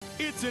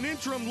It's an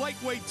interim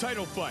lightweight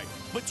title fight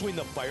between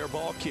the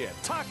Fireball Kid,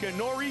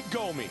 Takanori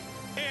Gomi,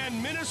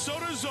 and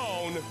Minnesota's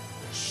own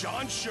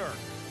Chandler.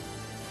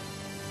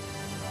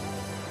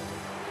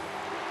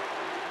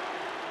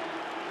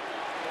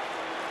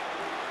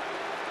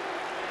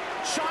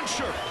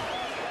 Chandler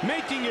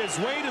making his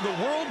way to the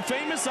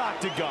world-famous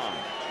octagon.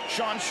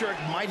 Chandler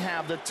might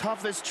have the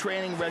toughest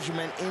training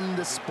regimen in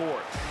the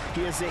sport.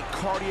 He is a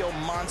cardio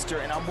monster,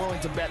 and I'm willing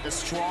to bet the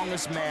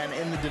strongest man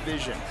in the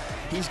division.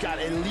 He's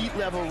got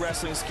elite-level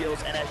wrestling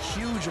skills and a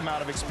huge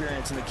amount of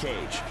experience in the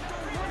cage.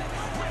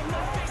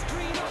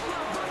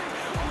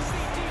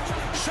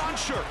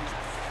 Chandler,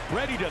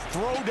 ready to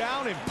throw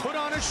down and put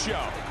on a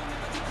show.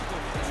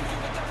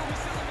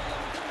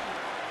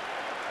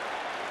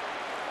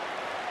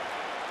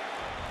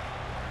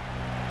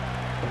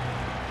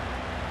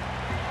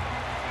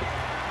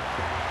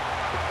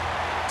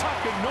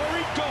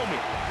 Takanori Gomi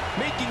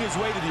making his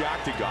way to the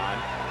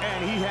octagon,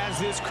 and he has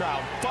this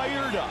crowd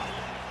fired up.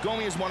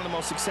 Gomi is one of the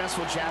most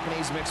successful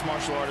Japanese mixed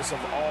martial artists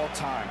of all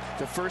time.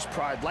 The first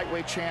Pride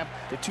lightweight champ,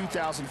 the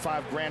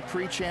 2005 Grand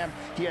Prix champ.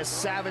 He has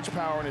savage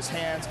power in his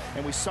hands,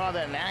 and we saw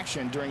that in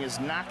action during his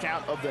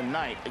knockout of the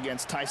night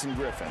against Tyson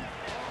Griffin.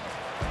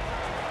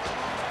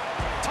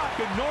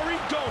 Takanori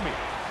Gomi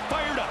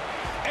fired up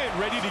and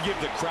ready to give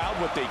the crowd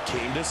what they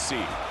came to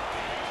see.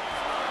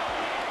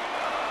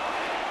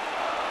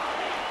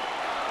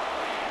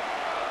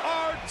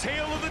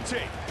 Tale of the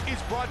Tape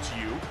is brought to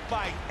you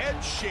by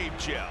Edge Shave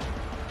Gel.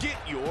 Get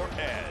your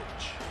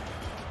edge.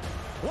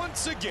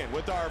 Once again,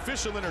 with our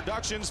official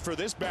introductions for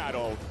this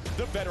battle,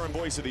 the veteran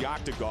voice of the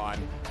Octagon,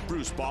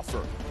 Bruce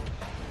Buffer.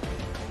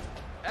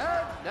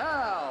 And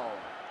now,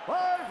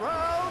 5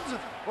 rounds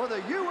for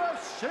the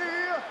UFC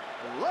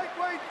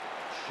Lightweight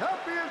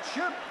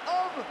Championship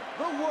of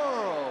the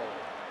World.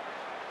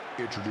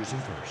 Introducing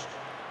first.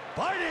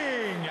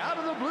 Fighting out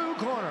of the blue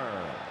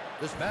corner.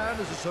 This man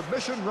is a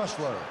submission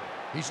wrestler.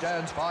 He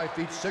stands 5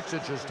 feet 6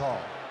 inches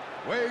tall,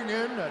 weighing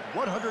in at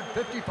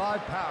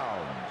 155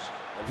 pounds,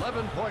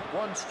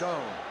 11.1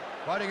 stone,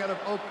 fighting out of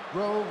Oak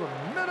Grove,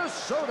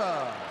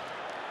 Minnesota.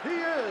 He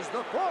is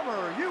the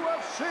former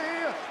UFC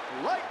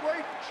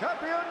lightweight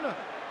champion,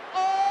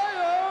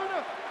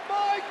 Iron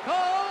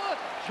Michael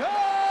Chandler.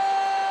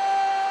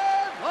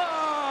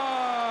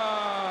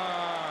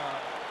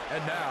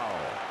 And now,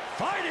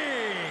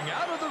 fighting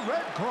out of the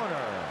red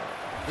corner.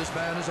 This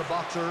man is a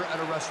boxer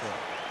and a wrestler.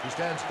 He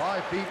stands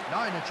 5 feet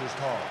 9 inches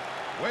tall,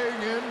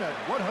 weighing in at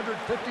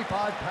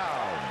 155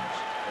 pounds,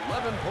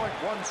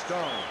 11.1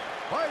 stone,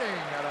 fighting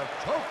out of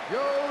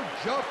Tokyo,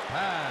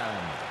 Japan.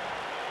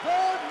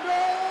 The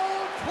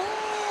notorious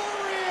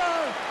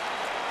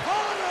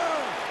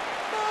Conor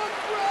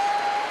McGregor!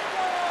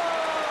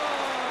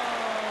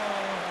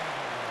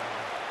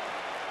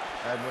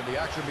 And when the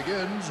action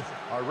begins,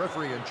 our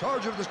referee in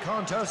charge of this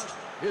contest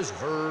is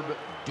Herb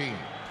Dean.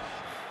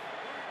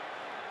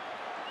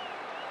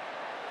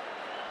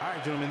 All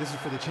right, gentlemen, this is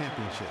for the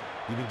championship.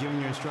 You've been given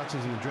your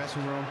instructions in the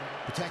dressing room.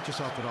 Protect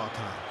yourself at all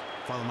times.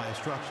 Follow my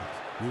instructions.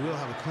 We will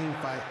have a clean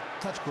fight.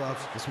 Touch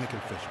gloves. Let's make it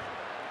official.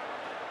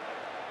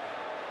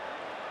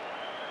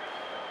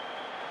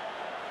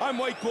 I'm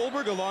Mike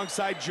Goldberg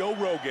alongside Joe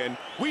Rogan.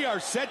 We are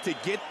set to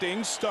get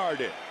things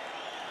started.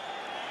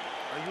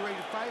 Are you ready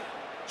to fight?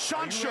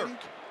 Chandler,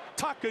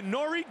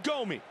 Takanori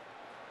Gomi.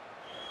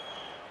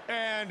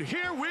 And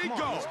here we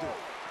go. Let's do it.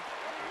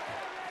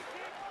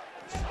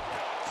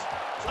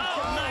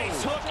 Oh,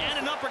 nice hook and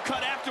an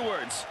uppercut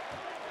afterwards.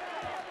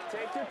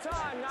 Take your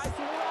time, nice and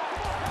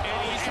relaxed.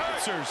 And he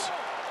answers.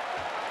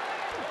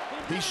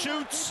 He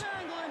shoots.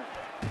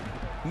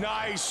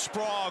 Nice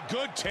sprawl,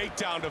 good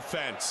takedown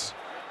defense.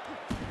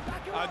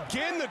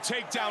 Again, the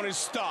takedown is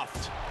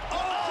stuffed.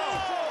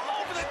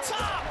 Oh, over the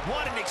top.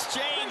 What an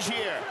exchange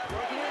here.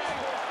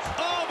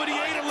 Oh, but he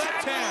ate a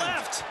left hand.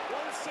 Left.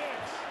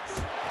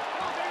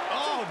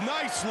 Oh,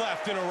 nice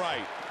left and a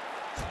right.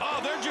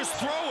 Oh, they're just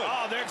throwing.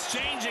 Oh, they're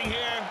exchanging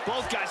here.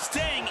 Both guys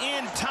staying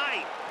in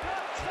tight.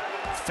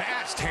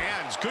 Fast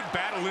hands, good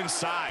battle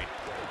inside.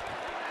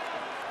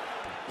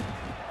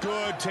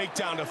 Good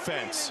takedown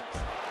defense.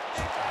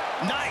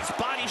 Nice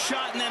body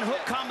shot and then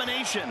hook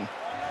combination.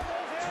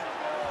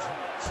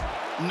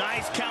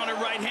 Nice counter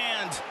right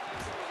hand.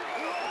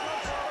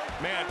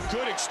 Man,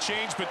 good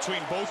exchange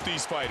between both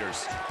these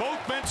fighters.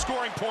 Both men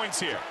scoring points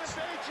here.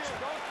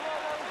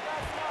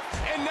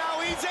 And now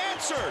he's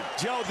answered.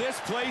 Joe, this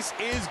place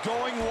is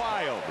going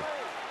wild.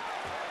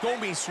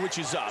 Gomi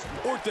switches up.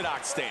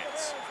 Orthodox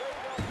stance.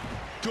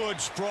 Good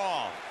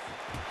sprawl.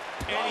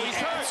 And he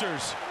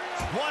answers.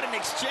 What an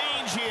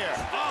exchange here.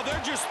 Oh,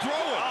 they're just throwing.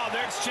 Oh,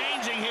 they're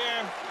exchanging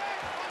here.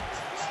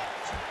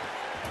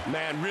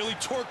 Man, really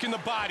torquing the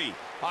body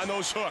on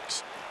those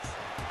hooks.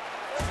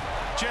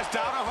 Just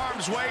out of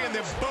harm's way, and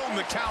then boom,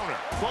 the counter.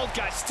 Both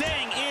guys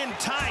staying in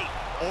tight.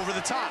 Over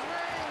the top.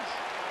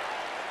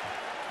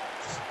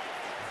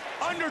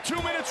 Under 2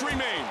 minutes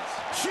remains.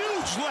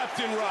 Huge left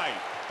and right.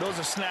 Those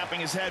are snapping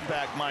his head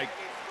back, Mike.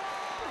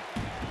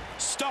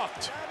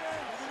 Stuffed.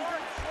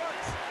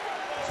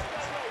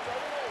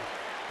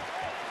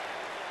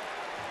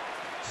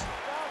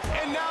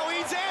 And now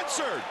he's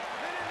answered.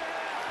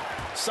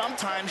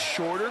 Sometimes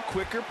shorter,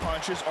 quicker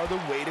punches are the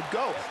way to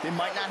go. They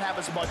might not have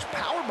as much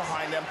power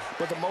behind them,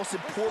 but the most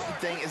important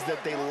thing is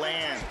that they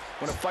land.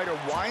 When a fighter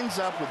winds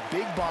up with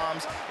big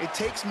bombs, it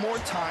takes more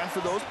time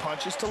for those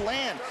punches to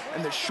land.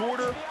 And the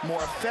shorter,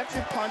 more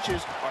effective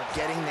punches are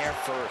getting there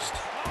first.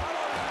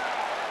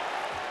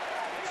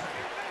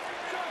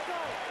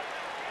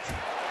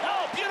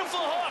 Oh, beautiful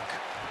hook!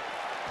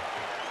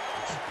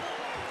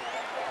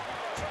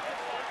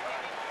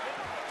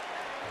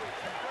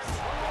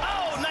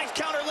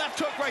 Counter left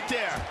hook right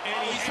there.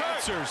 And he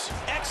answers.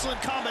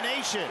 Excellent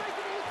combination.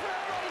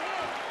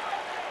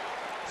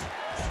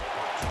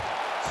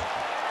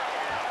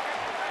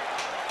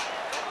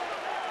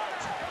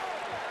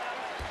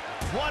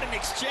 What an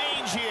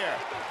exchange here.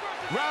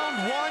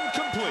 Round one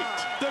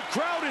complete. The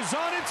crowd is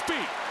on its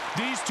feet.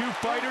 These two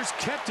fighters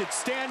kept it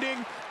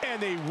standing, and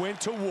they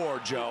went to war,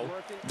 Joe.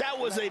 That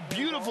was a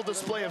beautiful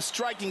display of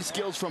striking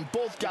skills from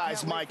both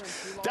guys, Mike.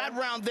 That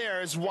round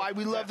there is why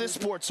we love this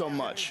sport so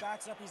much. He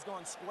backs up, he's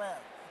going square.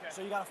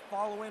 So you got to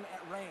follow him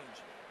at range.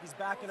 He's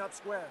backing up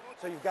square.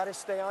 So you've got to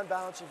stay on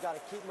balance. You've got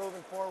to keep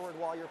moving forward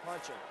while you're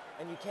punching.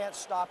 And you can't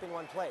stop in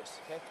one place,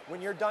 okay?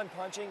 When you're done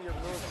punching, you're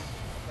moving,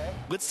 okay?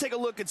 Let's take a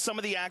look at some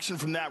of the action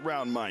from that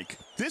round, Mike.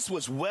 This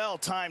was well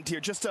timed here.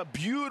 Just a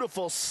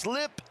beautiful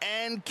slip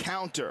and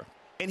counter.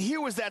 And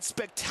here was that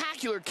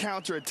spectacular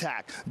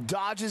counterattack.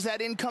 Dodges that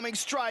incoming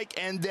strike,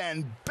 and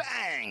then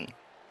bang!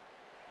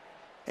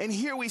 And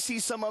here we see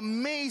some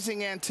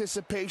amazing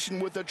anticipation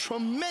with a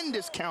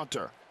tremendous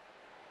counter.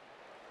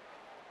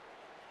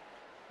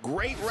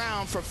 Great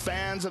round for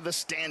fans of the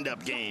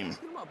stand-up game.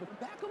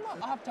 Back him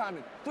up. Off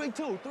timing.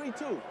 3-2,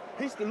 3-2.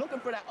 He's still looking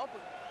for that upper.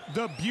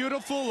 The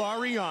beautiful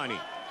Ariani.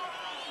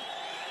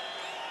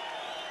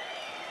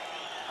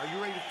 Are you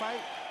ready to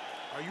fight?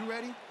 Are you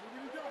ready?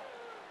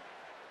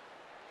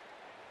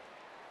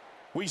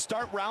 We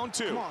start round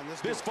two. Come on,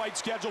 let's this go. fight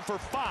scheduled for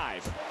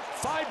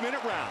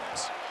 5-minute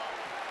rounds.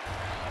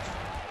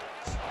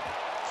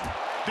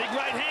 Big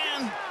right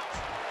hand.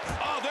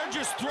 Oh, they're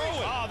just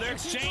throwing. Oh, they're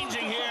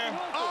exchanging here.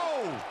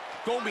 Oh,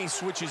 Gomi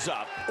switches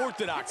up.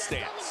 Orthodox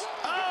stance.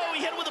 Oh,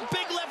 he hit with a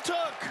big left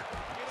hook.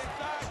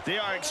 They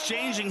are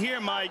exchanging here,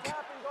 Mike.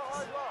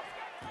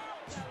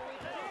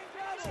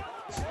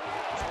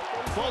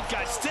 Both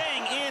guys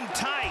staying in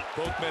tight.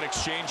 Both men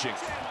exchanging.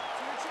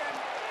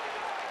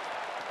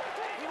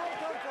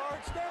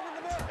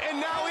 And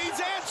now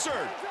he's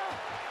answered.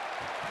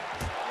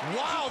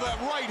 Wow, that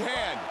right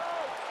hand.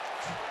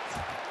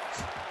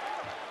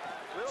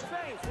 Little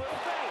feints, little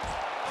feints.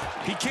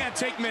 He can't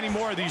take many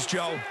more of these,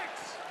 Joe. Lead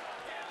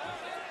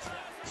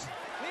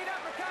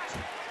uppercut.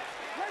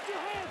 Let your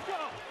hands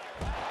go.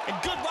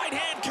 And good right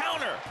hand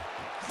counter.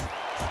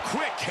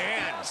 Quick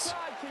hands.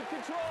 Keep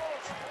control.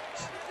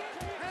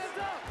 Hands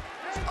up.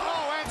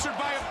 Oh, answered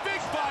by a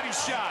big body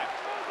shot.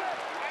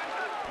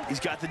 He's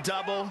got the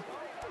double.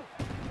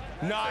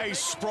 Nice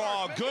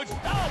sprawl. Good.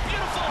 Oh,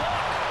 beautiful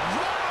hook.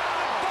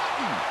 Right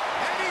button.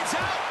 And he's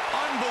out.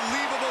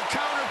 Unbelievable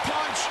counter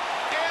punch.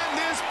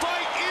 And this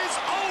fight is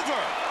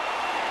over.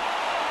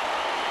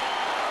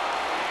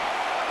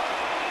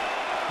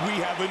 We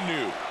have a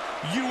new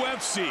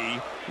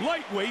UFC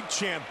lightweight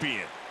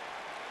champion.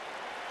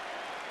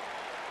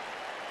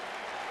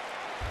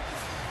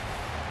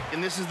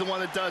 And this is the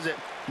one that does it.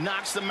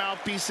 Knocks the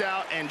mouthpiece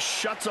out and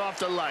shuts off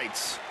the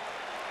lights.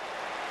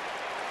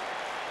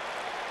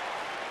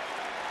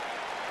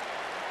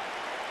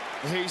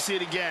 Here you see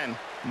it again.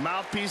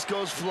 Mouthpiece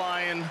goes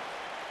flying,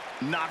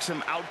 knocks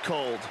him out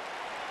cold.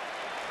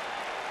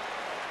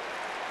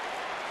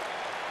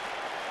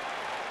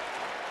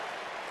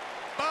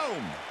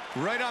 Boom.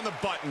 Right on the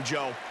button,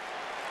 Joe.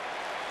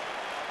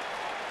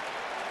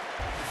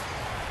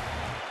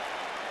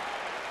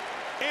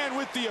 And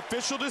with the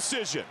official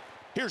decision,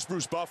 here's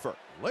Bruce Buffer.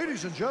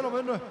 Ladies and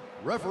gentlemen,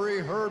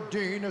 referee Herb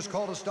Dean has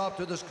called a stop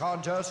to this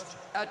contest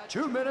at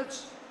 2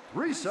 minutes,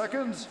 3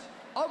 seconds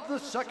of the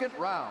second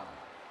round,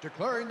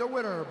 declaring the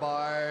winner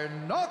by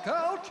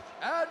knockout,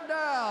 and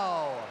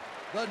now,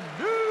 the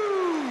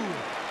new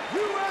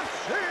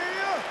UFC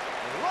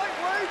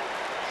lightweight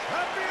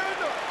champion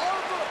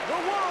of the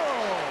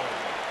world,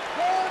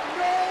 the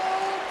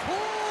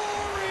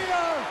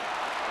notorious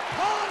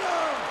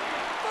Conor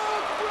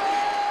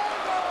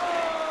McGregor!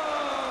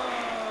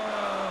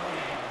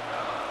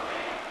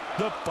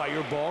 The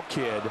Fireball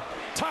Kid,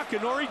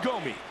 Takanori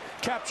Gomi,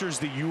 captures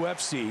the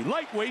UFC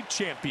lightweight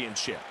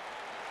championship.